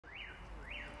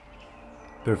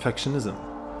Perfectionism,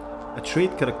 a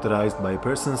trait characterized by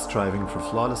persons striving for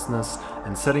flawlessness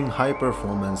and setting high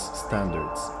performance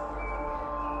standards.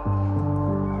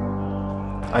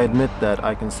 I admit that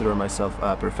I consider myself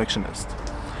a perfectionist.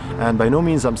 And by no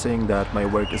means I'm saying that my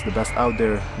work is the best out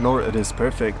there, nor it is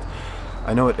perfect.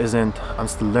 I know it isn't, I'm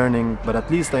still learning, but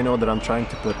at least I know that I'm trying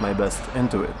to put my best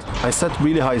into it. I set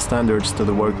really high standards to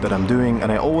the work that I'm doing,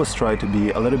 and I always try to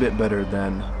be a little bit better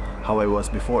than how I was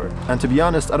before. And to be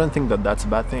honest, I don't think that that's a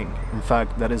bad thing. In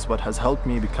fact, that is what has helped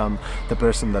me become the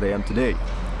person that I am today.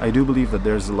 I do believe that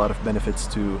there's a lot of benefits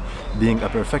to being a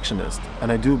perfectionist,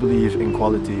 and I do believe in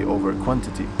quality over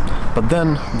quantity. But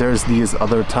then there's these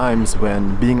other times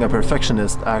when being a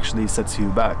perfectionist actually sets you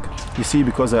back. You see,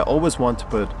 because I always want to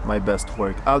put my best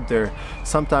work out there,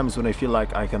 sometimes when I feel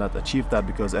like I cannot achieve that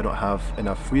because I don't have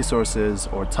enough resources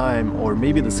or time or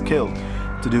maybe the skill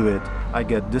to do it, I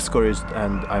get discouraged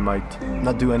and I might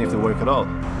not do any of the work at all.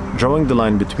 Drawing the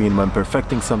line between when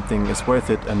perfecting something is worth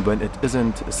it and when it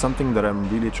isn't is something that I'm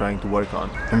really trying to work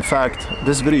on. In fact,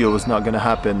 this video was not gonna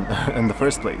happen in the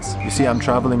first place. You see, I'm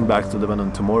traveling back to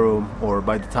Lebanon tomorrow, or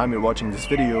by the time you're watching this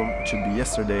video, it should be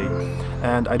yesterday,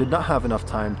 and I did not have enough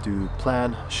time to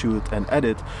plan, shoot, and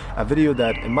edit a video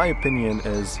that, in my opinion,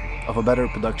 is of a better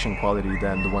production quality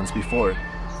than the ones before.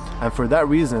 And for that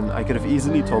reason, I could have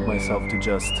easily told myself to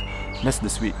just miss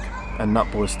this week and not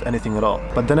post anything at all.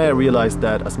 But then I realized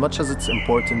that as much as it's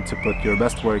important to put your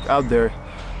best work out there,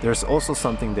 there's also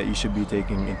something that you should be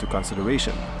taking into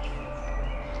consideration.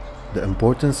 The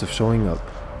importance of showing up.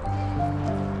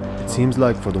 It seems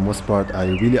like for the most part, I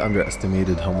really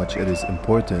underestimated how much it is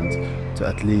important to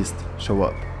at least show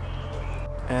up.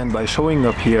 And by showing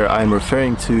up here, I'm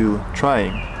referring to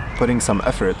trying, putting some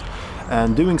effort,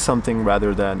 and doing something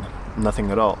rather than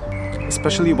nothing at all.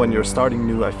 Especially when you're starting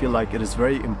new, I feel like it is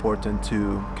very important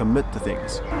to commit to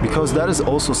things, because that is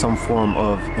also some form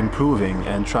of improving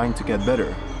and trying to get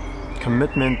better.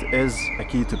 Commitment is a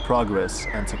key to progress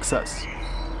and success.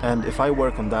 And if I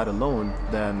work on that alone,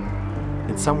 then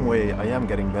in some way I am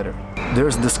getting better.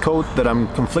 There's this quote that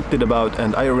I'm conflicted about,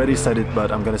 and I already said it,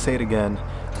 but I'm gonna say it again.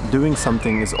 Doing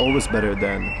something is always better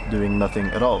than doing nothing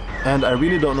at all. And I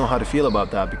really don't know how to feel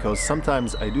about that, because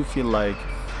sometimes I do feel like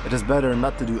it is better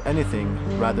not to do anything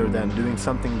rather than doing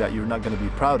something that you're not going to be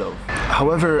proud of.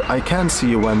 However, I can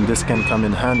see when this can come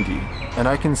in handy, and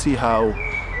I can see how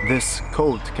this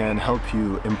quote can help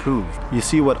you improve. You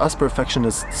see, what us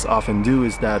perfectionists often do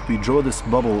is that we draw this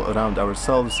bubble around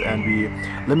ourselves and we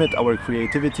limit our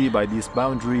creativity by these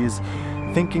boundaries,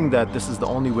 thinking that this is the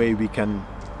only way we can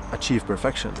achieve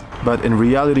perfection. But in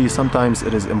reality, sometimes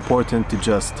it is important to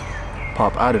just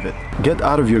pop out of it. Get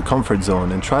out of your comfort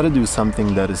zone and try to do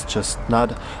something that is just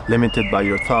not limited by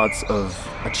your thoughts of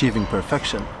achieving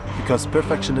perfection, because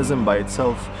perfectionism by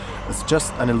itself is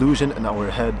just an illusion in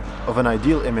our head of an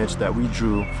ideal image that we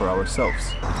drew for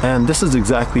ourselves. And this is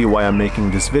exactly why I'm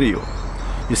making this video.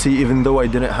 You see, even though I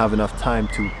didn't have enough time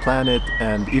to plan it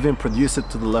and even produce it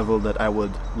to the level that I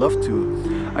would love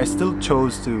to, I still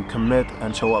chose to commit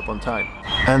and show up on time.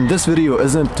 And this video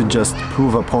isn't to just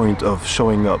prove a point of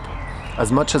showing up.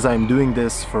 As much as I'm doing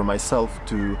this for myself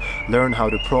to learn how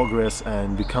to progress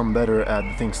and become better at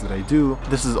the things that I do,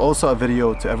 this is also a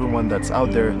video to everyone that's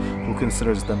out there who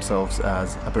considers themselves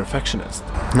as a perfectionist.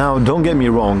 Now, don't get me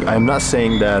wrong, I'm not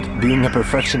saying that being a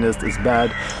perfectionist is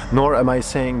bad, nor am I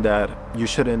saying that you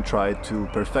shouldn't try to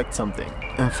perfect something.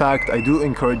 In fact, I do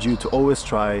encourage you to always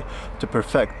try to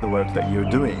perfect the work that you're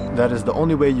doing. That is the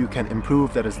only way you can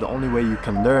improve, that is the only way you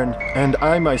can learn, and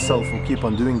I myself will keep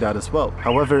on doing that as well.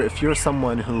 However, if you're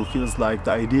someone who feels like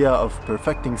the idea of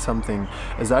perfecting something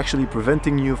is actually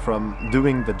preventing you from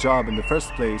doing the job in the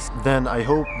first place, then I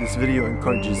hope this video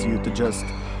encourages you to just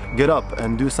get up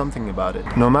and do something about it.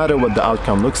 No matter what the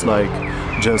outcome looks like,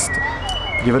 just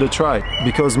give it a try.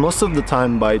 Because most of the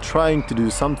time, by trying to do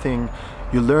something,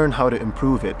 you learn how to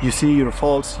improve it. You see your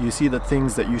faults, you see the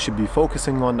things that you should be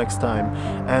focusing on next time,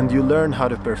 and you learn how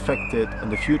to perfect it in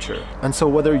the future. And so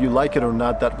whether you like it or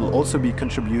not, that will also be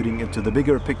contributing into the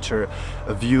bigger picture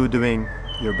of you doing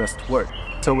your best work.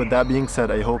 So with that being said,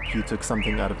 I hope you took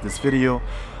something out of this video.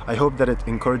 I hope that it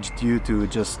encouraged you to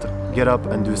just get up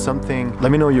and do something.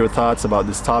 Let me know your thoughts about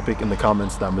this topic in the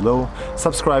comments down below.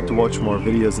 Subscribe to watch more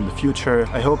videos in the future.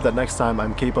 I hope that next time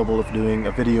I'm capable of doing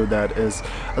a video that is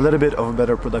a little bit of a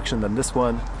better production than this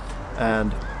one.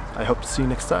 And I hope to see you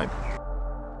next time.